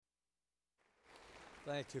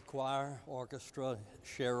Thank you, choir, orchestra,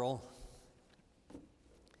 Cheryl.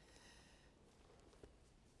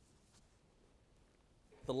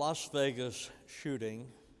 The Las Vegas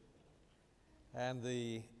shooting and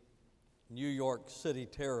the New York City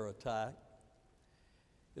terror attack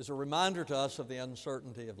is a reminder to us of the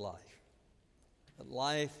uncertainty of life, that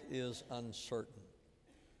life is uncertain.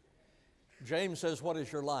 James says, "What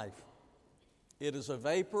is your life? It is a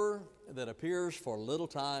vapor that appears for a little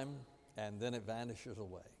time and then it vanishes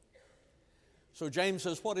away." So James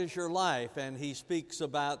says, "What is your life?" And he speaks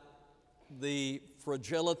about the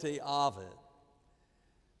fragility of it,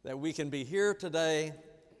 that we can be here today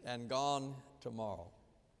and gone tomorrow.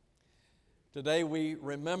 Today we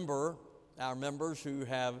remember our members who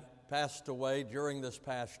have passed away during this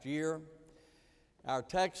past year. Our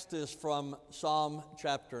text is from Psalm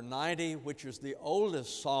chapter 90, which is the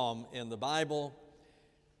oldest psalm in the Bible,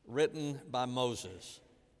 written by Moses.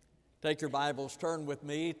 Take your Bibles, turn with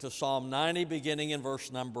me to Psalm 90, beginning in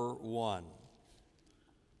verse number 1.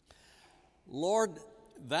 Lord,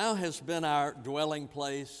 thou hast been our dwelling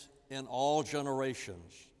place in all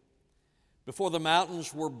generations. Before the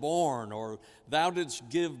mountains were born, or thou didst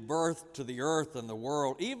give birth to the earth and the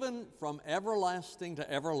world, even from everlasting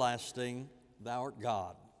to everlasting, thou art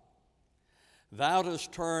God. Thou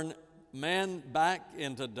dost turn man back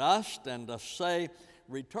into dust, and dost say,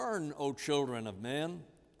 "Return, O children of men.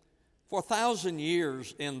 For 1,000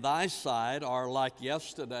 years in thy sight are like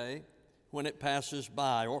yesterday when it passes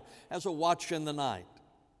by, or as a watch in the night.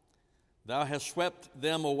 Thou hast swept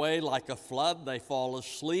them away like a flood, they fall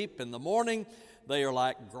asleep. In the morning they are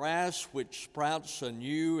like grass which sprouts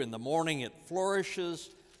anew. In the morning it flourishes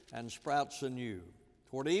and sprouts anew.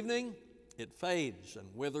 Toward evening it fades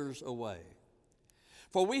and withers away.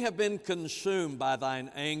 For we have been consumed by thine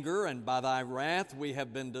anger, and by thy wrath we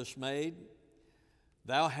have been dismayed.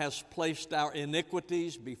 Thou hast placed our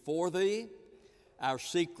iniquities before thee, our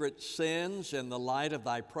secret sins in the light of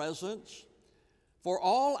thy presence. For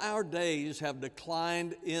all our days have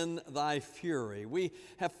declined in thy fury. We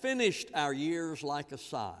have finished our years like a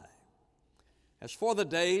sigh. As for the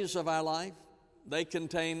days of our life, they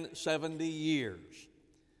contain 70 years,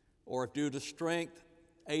 or if due to strength,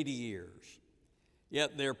 80 years.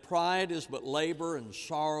 Yet their pride is but labor and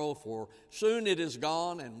sorrow, for soon it is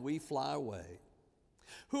gone and we fly away.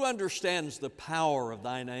 Who understands the power of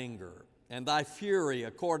thine anger, and thy fury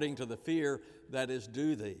according to the fear that is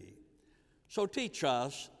due thee? So teach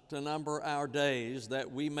us to number our days,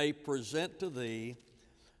 that we may present to thee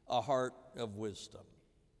a heart of wisdom."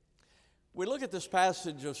 We look at this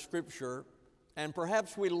passage of Scripture, and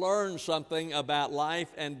perhaps we learn something about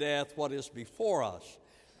life and death, what is before us.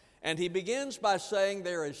 And he begins by saying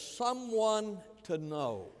there is someone to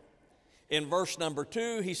know. In verse number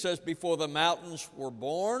 2, he says, "Before the mountains were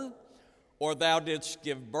born, or thou didst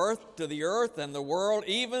give birth to the earth and the world,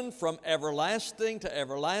 even from everlasting to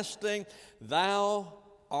everlasting, thou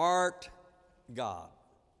art God."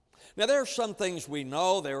 Now, there are some things we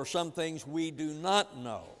know, there are some things we do not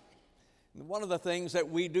know. And one of the things that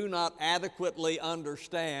we do not adequately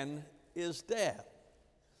understand is death.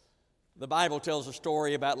 The Bible tells a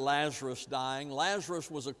story about Lazarus dying. Lazarus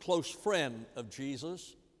was a close friend of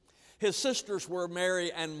Jesus. His sisters were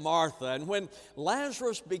Mary and Martha, and when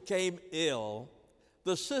Lazarus became ill,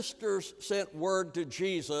 the sisters sent word to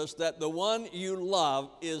Jesus that the one you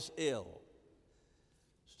love is ill.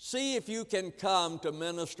 See if you can come to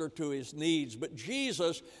minister to his needs. But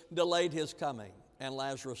Jesus delayed his coming, and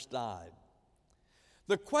Lazarus died.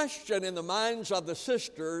 The question in the minds of the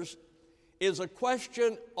sisters is a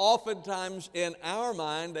question oftentimes in our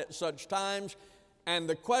mind at such times, and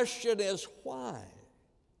the question is, why?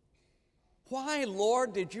 Why,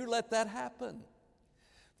 Lord, did you let that happen?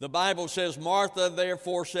 The Bible says, Martha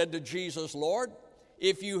therefore said to Jesus, "Lord,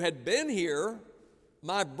 if you had been here,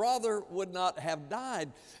 my brother would not have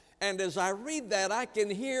died." And as I read that, I can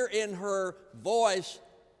hear in her voice,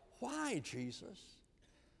 "Why, Jesus?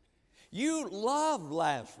 You love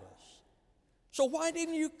Lazarus. So why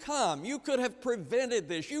didn't you come? You could have prevented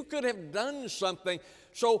this. You could have done something.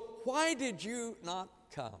 So why did you not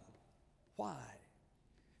come? Why?"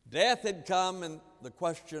 Death had come, and the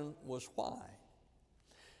question was why.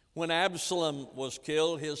 When Absalom was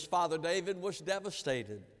killed, his father David was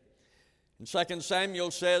devastated. And 2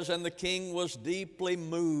 Samuel says, "And the king was deeply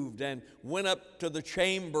moved, and went up to the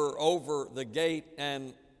chamber over the gate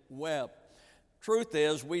and wept." Truth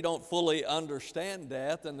is, we don't fully understand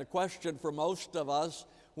death, and the question for most of us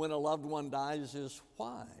when a loved one dies is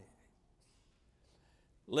why?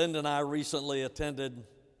 Linda and I recently attended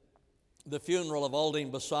the funeral of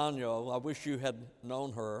Aldine Bassanio. I wish you had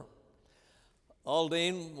known her.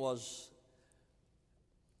 Aldine was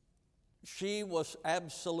She was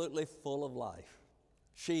absolutely full of life.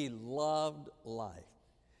 She loved life.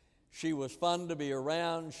 She was fun to be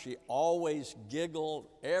around. She always giggled.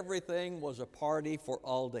 Everything was a party for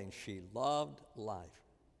Aldine. She loved life.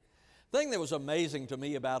 The thing that was amazing to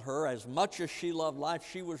me about her, as much as she loved life,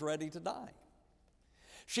 she was ready to die.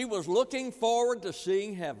 She was looking forward to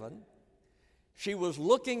seeing heaven. She was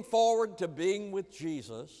looking forward to being with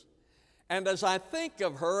Jesus. And as I think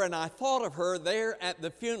of her, and I thought of her there at the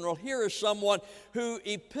funeral, here is someone who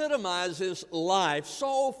epitomizes life,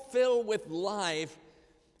 so filled with life,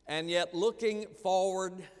 and yet looking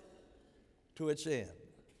forward to its end.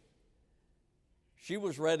 She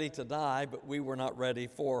was ready to die, but we were not ready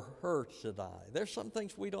for her to die. There's some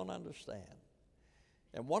things we don't understand.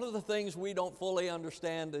 And one of the things we don't fully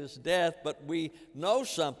understand is death, but we know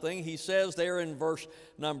something. He says there in verse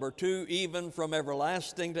number 2, even from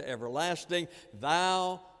everlasting to everlasting,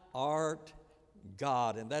 thou art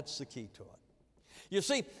God. And that's the key to it. You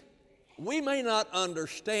see, we may not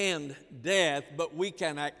understand death, but we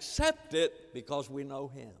can accept it because we know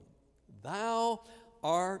Him. Thou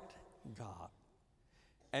art God.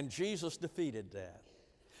 And Jesus defeated death.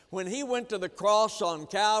 When He went to the cross on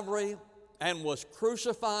Calvary and was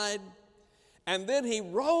crucified, and then He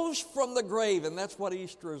rose from the grave, and that's what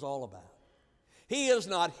Easter is all about. He is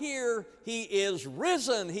not here, He is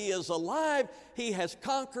risen, He is alive, He has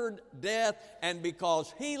conquered death, and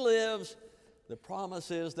because He lives, the promise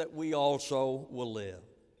is that we also will live.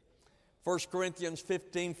 1 Corinthians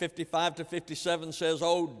 15, 55 to 57 says,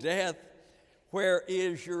 O death, where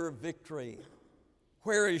is your victory?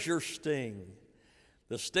 Where is your sting?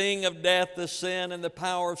 The sting of death is sin, and the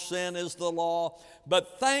power of sin is the law.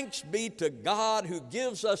 But thanks be to God who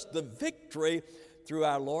gives us the victory through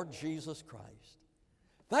our Lord Jesus Christ.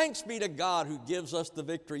 Thanks be to God who gives us the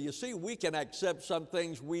victory. You see, we can accept some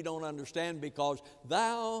things we don't understand because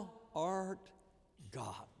thou art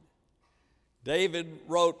God. David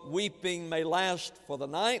wrote, weeping may last for the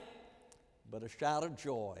night, but a shout of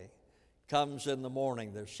joy comes in the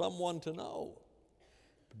morning. There's someone to know.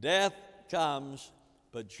 Death comes,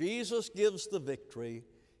 but Jesus gives the victory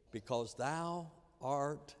because thou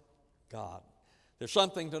art God. There's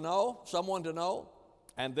something to know, someone to know,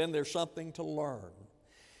 and then there's something to learn.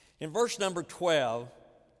 In verse number 12,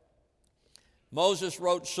 Moses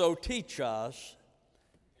wrote, so teach us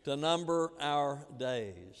to number our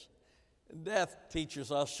days. Death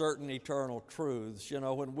teaches us certain eternal truths. You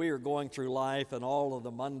know, when we are going through life and all of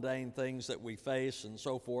the mundane things that we face and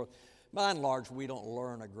so forth, by and large, we don't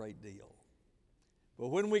learn a great deal. But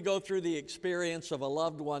when we go through the experience of a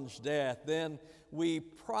loved one's death, then we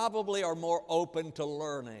probably are more open to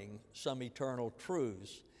learning some eternal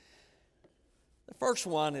truths. The first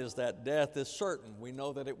one is that death is certain. We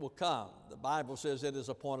know that it will come. The Bible says it is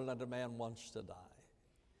appointed unto man once to die.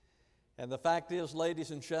 And the fact is,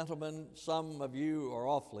 ladies and gentlemen, some of you are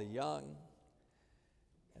awfully young,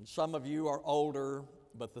 and some of you are older,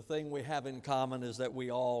 but the thing we have in common is that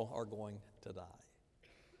we all are going to die.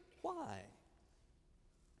 Why?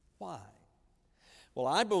 Why? Well,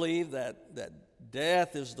 I believe that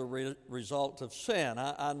death is the result of sin.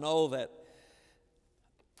 I know that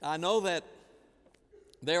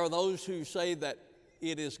there are those who say that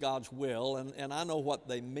it is God's will, and I know what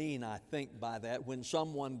they mean, I think, by that. When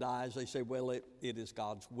someone dies, they say, well, it is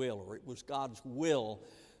God's will, or it was God's will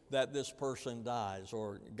that this person dies,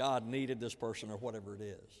 or God needed this person, or whatever it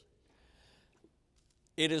is.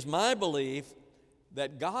 It is my belief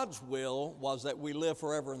that God's will was that we live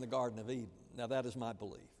forever in the Garden of Eden. Now, that is my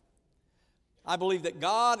belief. I believe that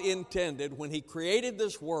God intended, when He created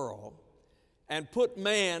this world and put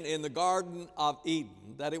man in the Garden of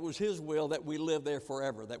Eden, that it was His will that we live there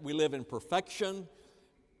forever, that we live in perfection,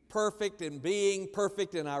 perfect in being,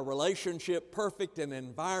 perfect in our relationship, perfect in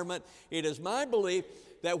environment. It is my belief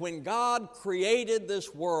that when God created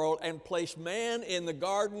this world and placed man in the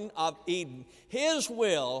Garden of Eden, His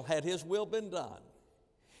will, had His will been done,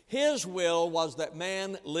 His will was that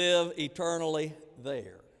man live eternally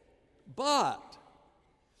there. But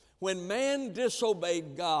when man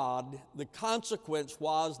disobeyed God, the consequence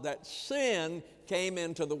was that sin came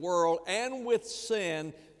into the world, and with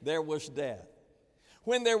sin there was death.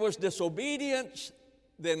 When there was disobedience,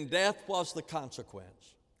 then death was the consequence.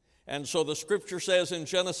 And so the Scripture says in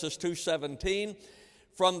Genesis 2:17,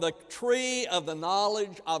 from the tree of the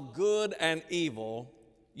knowledge of good and evil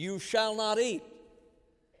you shall not eat,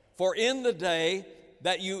 for in the day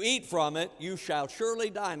that you eat from it, you shall surely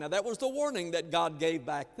die. Now, that was the warning that God gave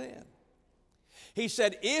back then. He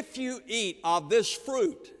said, if you eat of this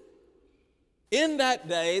fruit in that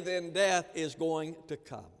day, then death is going to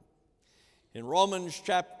come. In Romans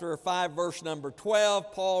chapter 5, verse number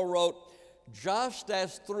 12, Paul wrote, just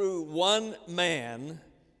as through one man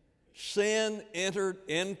sin entered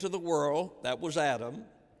into the world, that was Adam,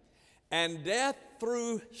 and death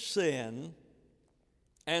through sin,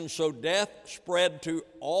 and so death spread to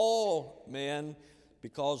all men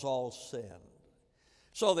because all sinned.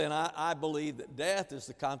 So then I believe that death is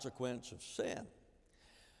the consequence of sin.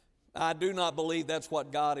 I do not believe that's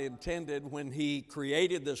what God intended when He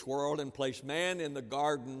created this world and placed man in the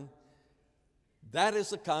garden. That is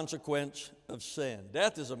the consequence of sin.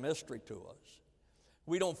 Death is a mystery to us.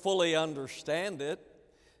 We don't fully understand it.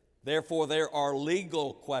 Therefore, there are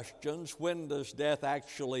legal questions. When does death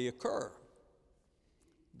actually occur?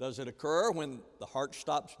 Does it occur when the heart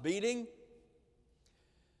stops beating?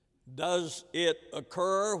 Does it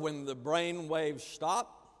occur when the brain waves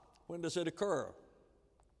stop? When does it occur?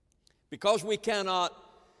 Because we cannot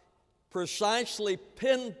precisely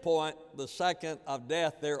pinpoint the second of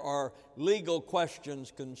death, there are legal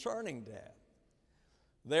questions concerning death.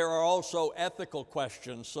 There are also ethical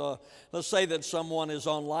questions. Let's say that someone is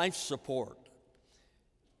on life support,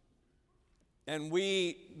 and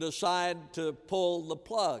we decide to pull the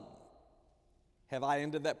plug. Have I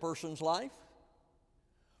ended that person's life?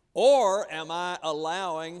 Or am I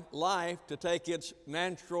allowing life to take its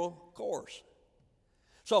natural course?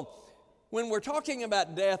 So, when we're talking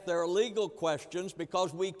about death, there are legal questions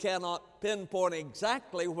because we cannot pinpoint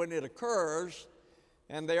exactly when it occurs,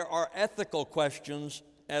 and there are ethical questions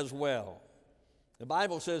as well. The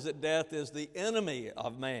Bible says that death is the enemy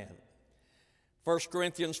of man. 1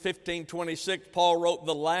 Corinthians 15:26, Paul wrote,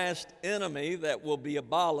 "The last enemy that will be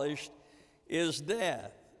abolished is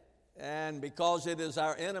death." And because it is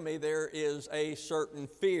our enemy, there is a certain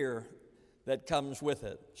fear that comes with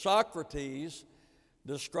it. Socrates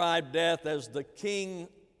described death as the king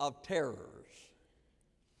of terrors.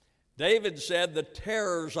 David said, "The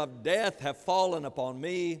terrors of death have fallen upon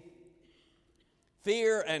me.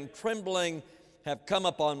 Fear and trembling have come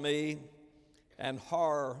upon me, and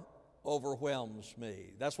horror overwhelms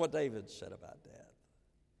me." That's what David said about death.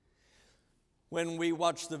 When we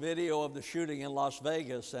watched the video of the shooting in Las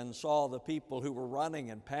Vegas and saw the people who were running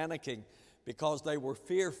and panicking because they were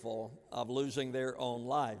fearful of losing their own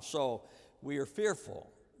lives. So we are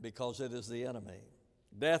fearful because it is the enemy.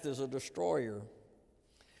 Death is a destroyer,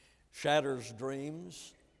 shatters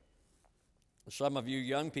dreams. Some of you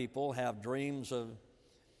young people have dreams of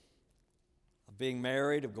being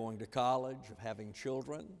married, of going to college, of having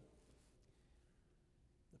children.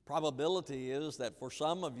 The probability is that for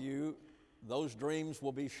some of you, those dreams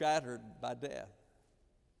will be shattered by death.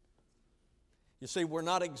 You see, we're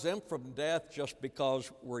not exempt from death just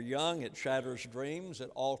because we're young. It shatters dreams, it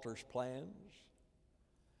alters plans.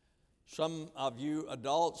 Some of you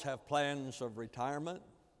adults have plans of retirement.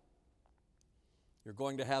 You're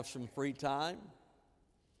going to have some free time.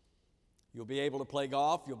 You'll be able to play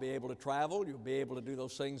golf, you'll be able to travel, you'll be able to do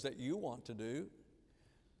those things that you want to do.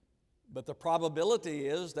 But the probability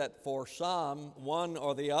is that for some, one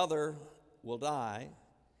or the other will die,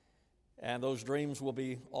 and those dreams will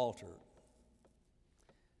be altered.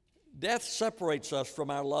 Death separates us from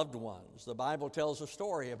our loved ones. The Bible tells a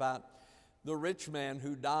story about the rich man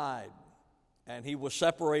who died, and he was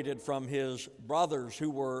separated from his brothers who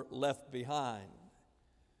were left behind.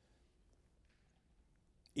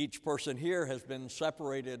 Each person here has been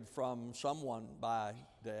separated from someone by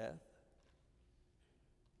death.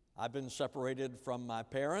 I've been separated from my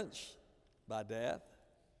parents by death,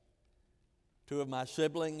 two of my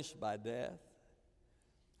siblings by death.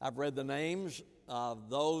 I've read the names of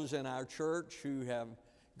those in our church who have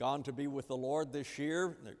gone to be with the Lord this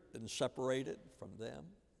year. They've been separated from them.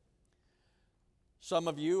 Some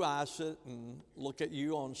of you, I sit and look at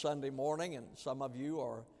you on Sunday morning, and some of you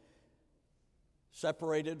are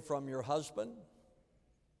separated from your husband,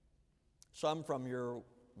 some from your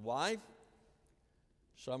wife,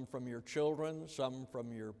 some from your children, some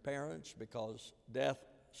from your parents, because death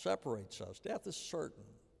separates us. Death is certain.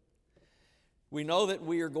 We know that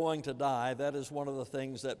we are going to die. That is one of the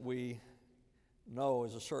things that we know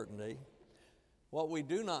is a certainty. What we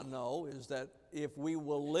do not know is that if we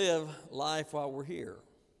will live life while we're here.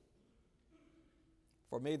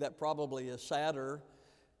 For me, that probably is sadder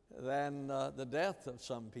than the death of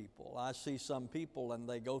some people. I see some people and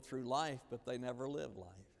they go through life, but they never live life.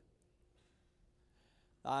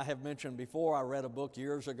 I have mentioned before, I read a book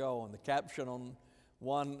years ago, and the caption on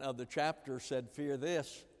one of the chapters said, "Fear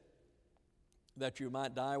this, that you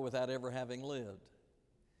might die without ever having lived."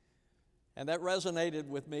 And that resonated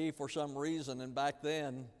with me for some reason, and back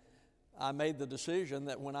then I made the decision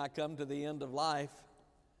that when I come to the end of life,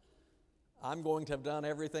 I'm going to have done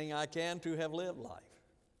everything I can to have lived life.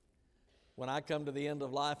 When I come to the end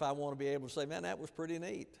of life, I want to be able to say, man, that was pretty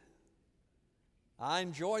neat. I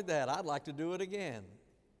enjoyed that. I'd like to do it again.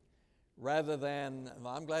 Rather than,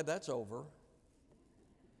 well, I'm glad that's over.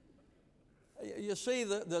 You see,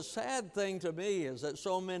 the sad thing to me is that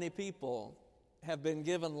so many people have been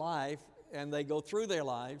given life and they go through their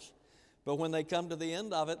lives, but when they come to the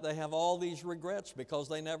end of it, they have all these regrets because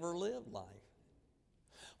they never lived life.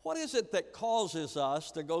 What is it that causes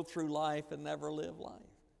us to go through life and never live life?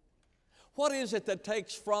 What is it that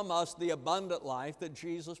takes from us the abundant life that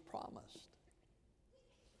Jesus promised?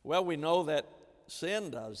 Well, we know that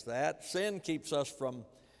sin does that. Sin keeps us from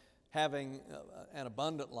having an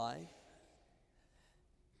abundant life.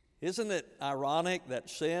 Isn't it ironic that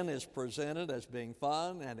sin is presented as being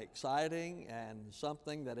fun and exciting and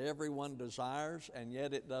something that everyone desires, and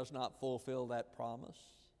yet it does not fulfill that promise?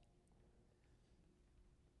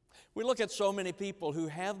 We look at so many people who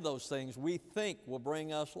have those things we think will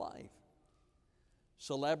bring us life.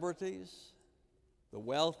 Celebrities, the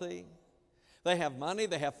wealthy, they have money,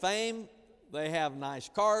 they have fame, they have nice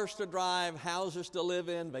cars to drive, houses to live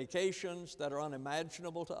in, vacations that are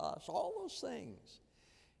unimaginable to us, all those things.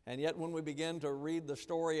 And yet when we begin to read the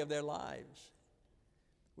story of their lives,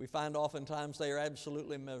 we find oftentimes they are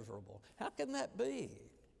absolutely miserable. How can that be?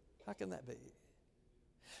 How can that be?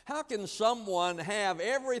 How can someone have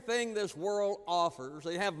everything this world offers?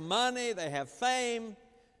 They have money, they have fame,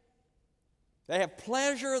 they have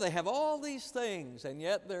pleasure, they have all these things, and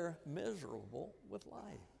yet they're miserable with life.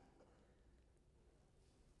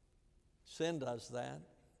 Sin does that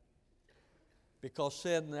because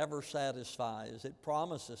sin never satisfies. It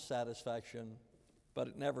promises satisfaction, but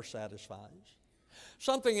it never satisfies.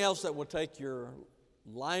 Something else that will take your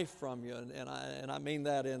life from you, and I mean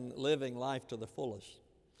that in living life to the fullest,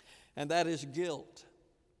 and that is guilt.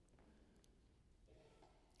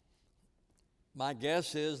 My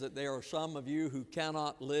guess is that there are some of you who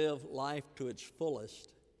cannot live life to its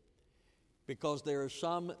fullest because there is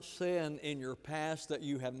some sin in your past that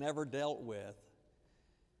you have never dealt with,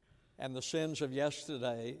 and the sins of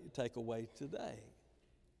yesterday take away today.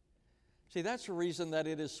 See, that's the reason that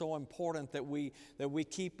it is so important that we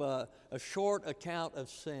keep a short account of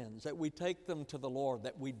sins, that we take them to the Lord,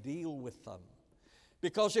 that we deal with them.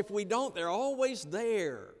 Because if we don't, they're always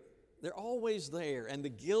there. They're always there, and the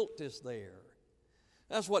guilt is there.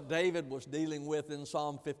 That's what David was dealing with in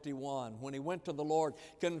Psalm 51 when he went to the Lord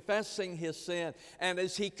confessing his sin. And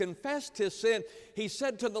as he confessed his sin, he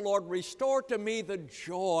said to the Lord, "Restore to me the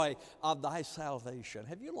joy of thy salvation."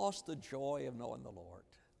 Have you lost the joy of knowing the Lord?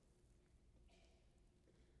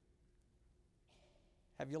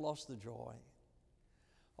 Have you lost the joy?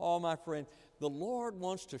 Oh, my friend, the Lord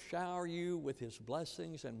wants to shower you with His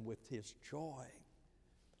blessings and with His joy.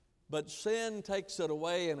 But sin takes it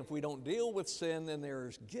away, and if we don't deal with sin, then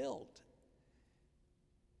there's guilt.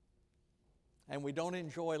 And we don't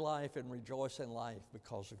enjoy life and rejoice in life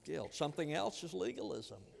because of guilt. Something else is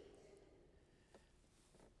legalism.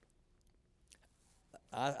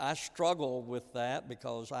 I struggle with that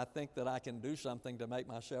because I think that I can do something to make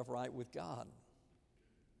myself right with God.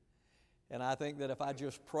 And I think that if I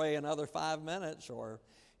just pray another 5 minutes, or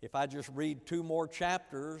if I just read 2 more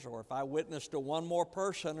chapters, or if I witness to 1 more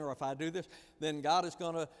person, or if I do this, then God is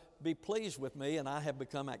going to be pleased with me and I have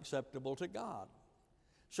become acceptable to God.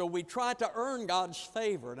 So we try to earn God's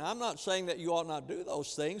favor. And I'm not saying that you ought not do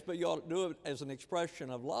those things, but you ought to do it as an expression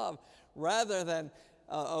of love rather than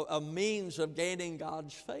a means of gaining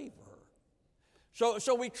God's favor.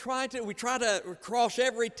 So we try to cross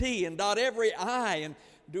every T and dot every I and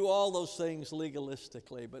do all those things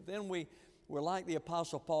legalistically. But then we're like the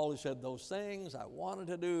Apostle Paul, who said, those things I wanted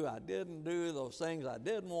to do, I didn't do. Those things I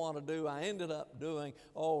didn't want to do, I ended up doing.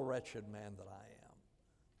 Oh, wretched man that I am.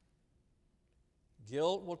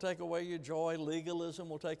 Guilt will take away your joy. Legalism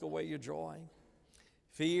will take away your joy.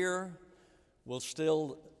 Fear will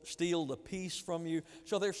still steal the peace from you.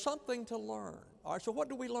 So there's something to learn. All right, so what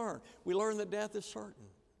do we learn? We learn that death is certain.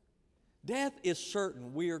 Death is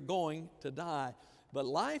certain. We are going to die. But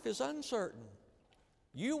life is uncertain.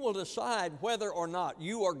 You will decide whether or not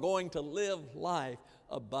you are going to live life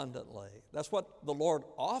abundantly. That's what the Lord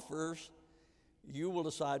offers. You will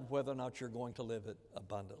decide whether or not you're going to live it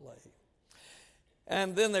abundantly.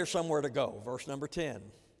 And then there's somewhere to go. Verse number 10.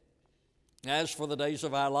 As for the days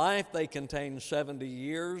of our life, they contain 70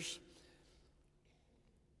 years,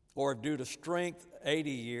 or due to strength, 80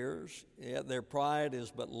 years. Yet their pride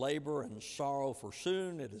is but labor and sorrow, for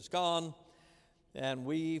soon it is gone. And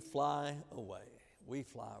we fly away. We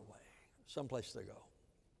fly away. Someplace to go.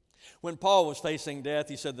 When Paul was facing death,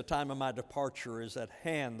 he said, the time of my departure is at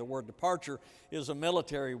hand. The word departure is a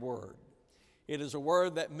military word. It is a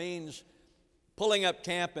word that means pulling up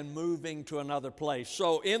camp and moving to another place.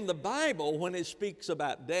 So in the Bible, when it speaks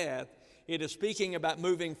about death, it is speaking about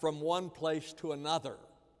moving from one place to another.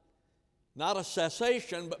 Not a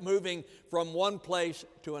cessation, but moving from one place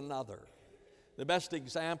to another. The best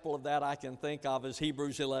example of that I can think of is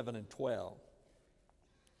Hebrews 11 and 12.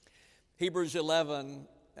 Hebrews 11,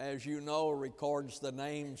 as you know, records the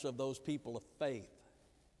names of those people of faith.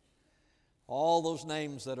 All those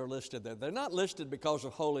names that are listed there. They're not listed because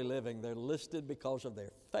of holy living. They're listed because of their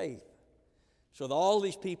faith. So all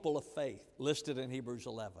these people of faith listed in Hebrews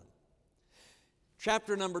 11.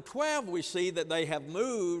 Chapter number 12, we see that they have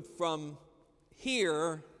moved from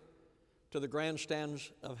here to the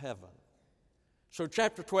grandstands of heaven. So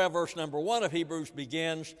chapter 12, verse number 1 of Hebrews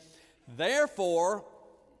begins, therefore,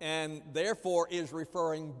 and therefore is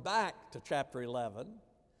referring back to chapter 11.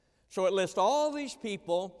 So it lists all these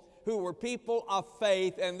people who were people of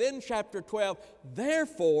faith, and then chapter 12,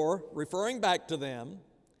 therefore, referring back to them,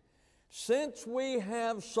 since we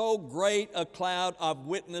have so great a cloud of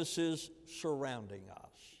witnesses surrounding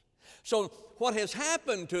us. So what has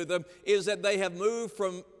happened to them is that they have moved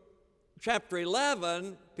from chapter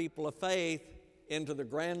 11, people of faith, into the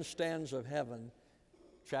grandstands of heaven,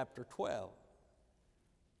 chapter 12.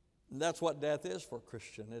 And that's what death is for a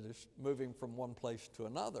Christian. It is moving from one place to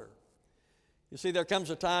another. You see, there comes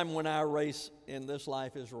a time when our race in this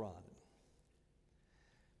life is run.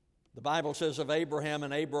 The Bible says of Abraham,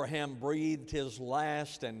 and Abraham breathed his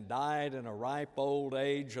last and died in a ripe old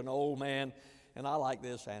age, an old man, and I like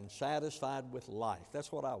this, and satisfied with life. That's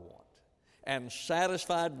what I want. And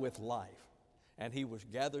satisfied with life. And he was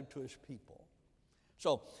gathered to his people.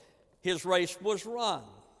 So his race was run.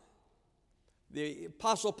 The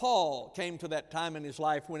Apostle Paul came to that time in his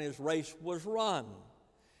life when his race was run.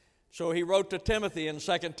 So he wrote to Timothy in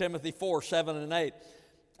 2 Timothy 4, 7 and 8,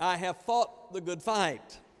 I have fought the good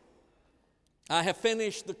fight. I have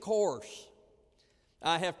finished the course.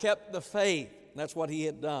 I have kept the faith. That's what he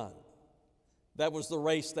had done. That was the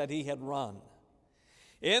race that he had run.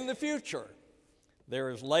 In the future, there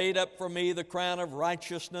is laid up for me the crown of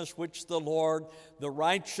righteousness, which the Lord, the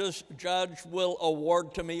righteous judge, will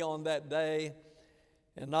award to me on that day.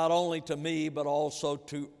 And not only to me, but also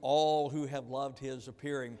to all who have loved his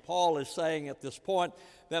appearing. Paul is saying at this point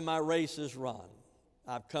that my race is run.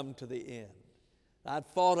 I've come to the end. I've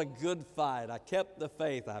fought a good fight. I kept the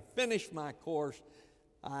faith. I finished my course.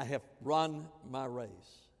 I have run my race.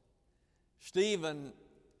 Stephen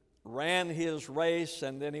ran his race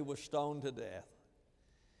and then he was stoned to death.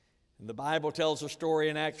 And the Bible tells a story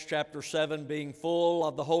in Acts chapter 7, being full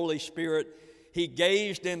of the Holy Spirit, he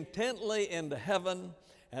gazed intently into heaven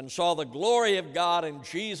and saw the glory of God and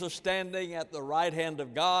Jesus standing at the right hand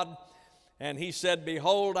of God. And he said,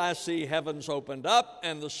 behold, I see heavens opened up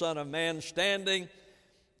and the Son of Man standing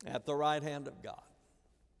at the right hand of God.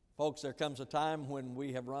 Folks, there comes a time when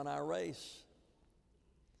we have run our race.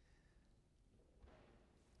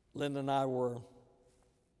 Linda and I were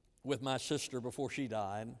with my sister before she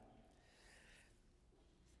died.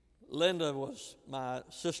 My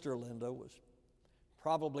sister Linda was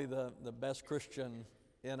probably the best Christian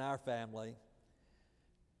in our family.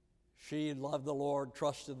 She loved the Lord,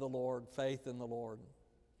 trusted the Lord, faith in the Lord.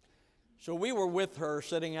 So we were with her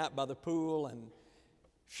sitting out by the pool, and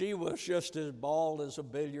she was just as bald as a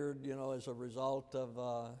billiard, as a result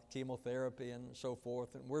of chemotherapy and so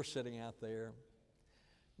forth. And we're sitting out there.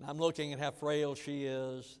 And I'm looking at how frail she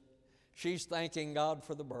is. She's thanking God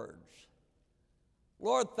for the birds.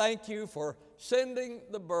 Lord, thank you for sending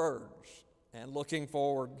the birds, and looking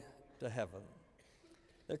forward to heaven.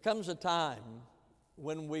 There comes a time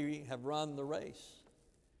when we have run the race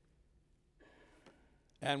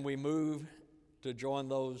and we move to join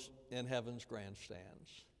those in heaven's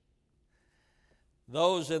grandstands.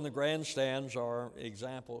 Those in the grandstands are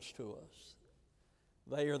examples to us.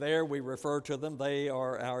 They are there, we refer to them. They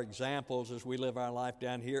are our examples as we live our life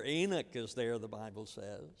down here. Enoch is there, the Bible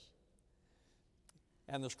says.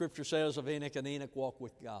 And the scripture says of Enoch, and Enoch walked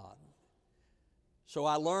with God. So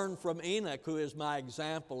I learned from Enoch, who is my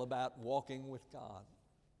example, about walking with God,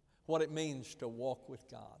 what it means to walk with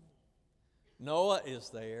God. Noah is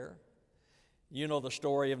there. You know the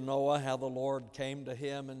story of Noah, how the Lord came to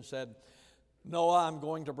him and said, Noah, I'm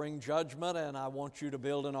going to bring judgment and I want you to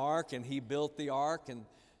build an ark. And he built the ark, and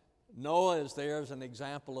Noah is there as an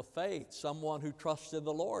example of faith, someone who trusted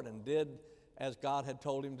the Lord and did as God had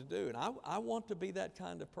told him to do. And I want to be that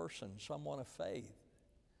kind of person, someone of faith.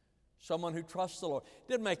 Someone who trusts the Lord.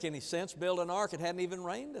 It didn't make any sense, build an ark. It hadn't even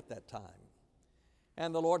rained at that time.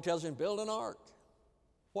 And the Lord tells him, build an ark.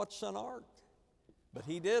 What's an ark? But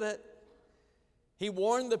he did it. He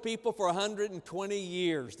warned the people for 120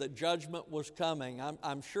 years that judgment was coming.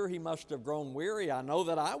 I'm sure he must have grown weary. I know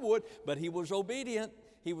that I would, but he was obedient.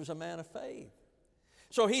 He was a man of faith.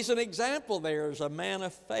 So he's an example there as a man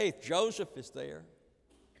of faith. Joseph is there.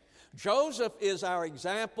 Joseph is our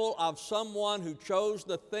example of someone who chose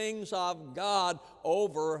the things of God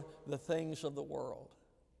over the things of the world.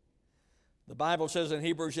 The Bible says in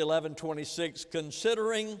Hebrews 11:26,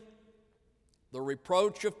 considering the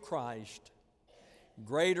reproach of Christ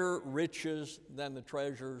greater riches than the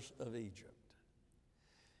treasures of Egypt.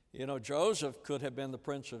 You know, Joseph could have been the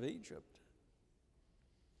prince of Egypt.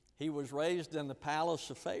 He was raised in the palace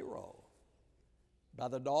of Pharaoh by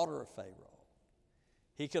the daughter of Pharaoh.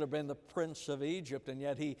 He could have been the prince of Egypt, and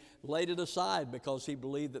yet he laid it aside because he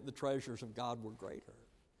believed that the treasures of God were greater.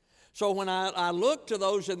 So when I look to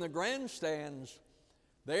those in the grandstands,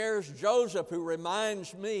 there's Joseph who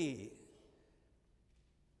reminds me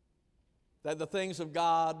that the things of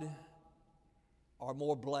God are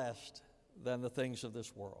more blessed than the things of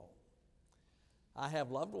this world. I have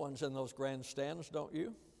loved ones in those grandstands, don't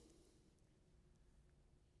you?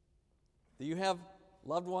 Do you have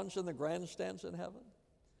loved ones in the grandstands in heaven,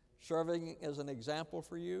 serving as an example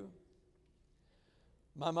for you?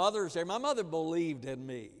 My mother's there. My mother believed in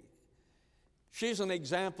me. She's an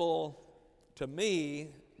example to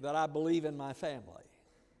me that I believe in my family.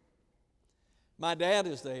 My dad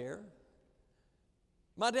is there.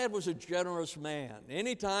 My dad was a generous man.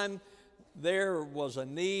 Anytime there was a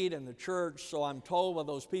need in the church, so I'm told by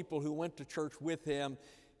those people who went to church with him,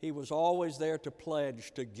 he was always there to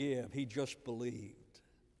pledge, to give. He just believed.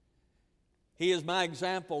 He is my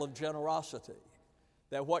example of generosity,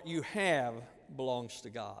 that what you have belongs to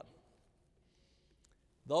God.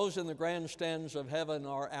 Those in the grandstands of heaven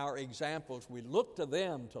are our examples. We look to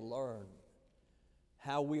them to learn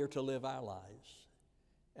how we are to live our lives.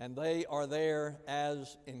 And they are there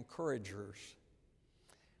as encouragers.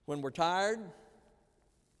 When we're tired,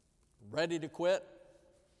 ready to quit,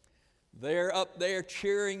 they're up there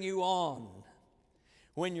cheering you on.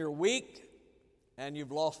 When you're weak and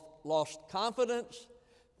you've lost confidence,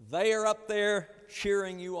 they are up there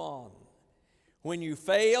cheering you on. When you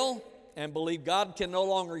fail and believe God can no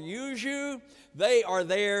longer use you, they are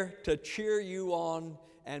there to cheer you on,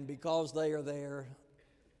 and because they are there,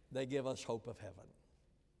 they give us hope of heaven.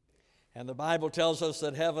 And the Bible tells us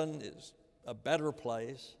that heaven is a better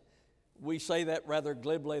place. We say that rather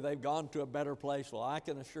glibly, they've gone to a better place. Well, I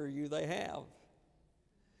can assure you they have.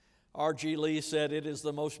 R.G. Lee said, it is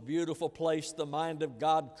the most beautiful place the mind of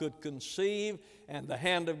God could conceive and the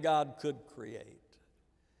hand of God could create.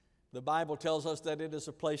 The Bible tells us that it is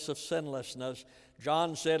a place of sinlessness.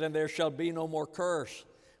 John said, and there shall be no more curse.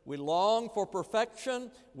 We long for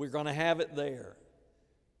perfection. We're going to have it there.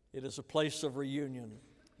 It is a place of reunion.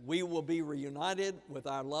 We will be reunited with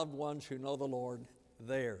our loved ones who know the Lord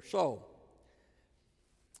there. So,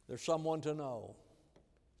 there's someone to know.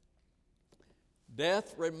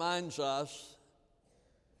 Death reminds us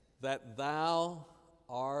that thou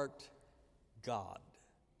art God.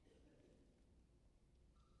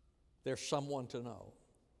 There's someone to know.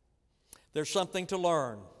 There's something to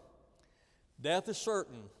learn. Death is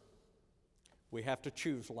certain. We have to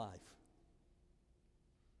choose life.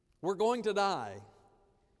 We're going to die.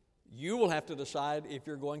 You will have to decide if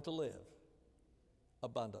you're going to live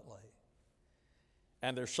abundantly.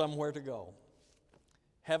 And there's somewhere to go.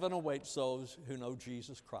 Heaven awaits those who know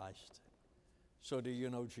Jesus Christ. So do you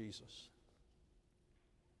know Jesus?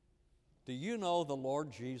 Do you know the Lord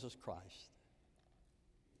Jesus Christ?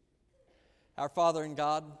 Our Father in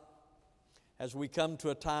God, as we come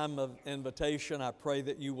to a time of invitation, I pray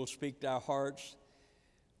that you will speak to our hearts.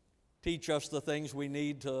 Teach us the things we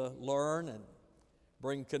need to learn and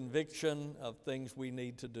bring conviction of things we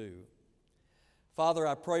need to do. Father,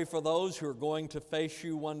 I pray for those who are going to face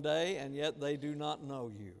you one day and yet they do not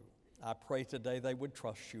know you. I pray today they would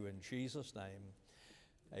trust you in Jesus' name.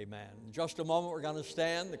 Amen. In just a moment we're going to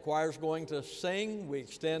stand. The choir's going to sing. We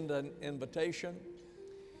extend an invitation.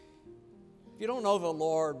 If you don't know the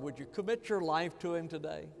Lord, would you commit your life to Him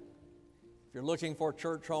today? If you're looking for a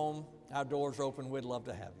church home, our doors are open. We'd love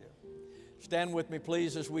to have you. Stand with me,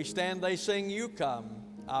 please. As we stand, they sing, "You Come,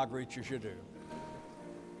 I'll Greet You As You Do."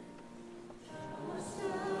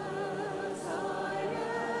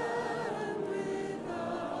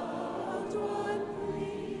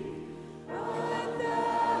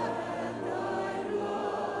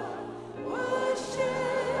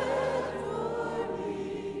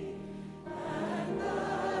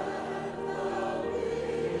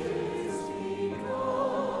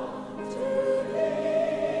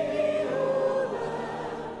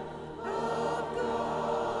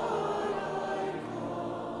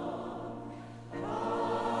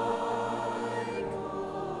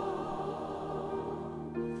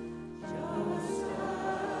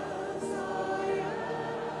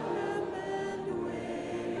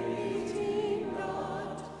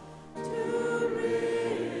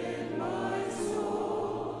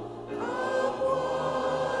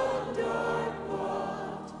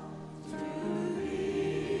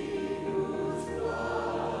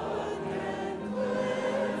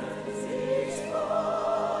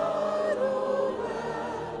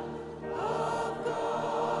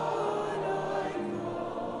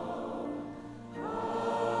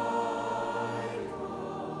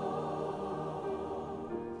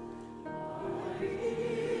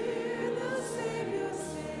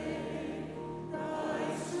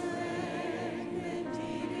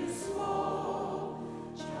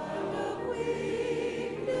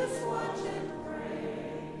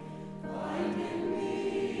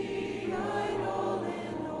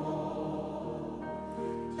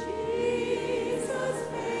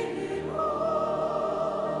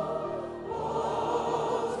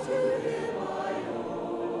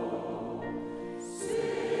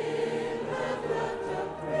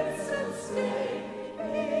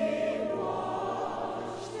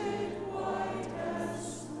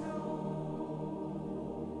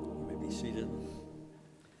 seated.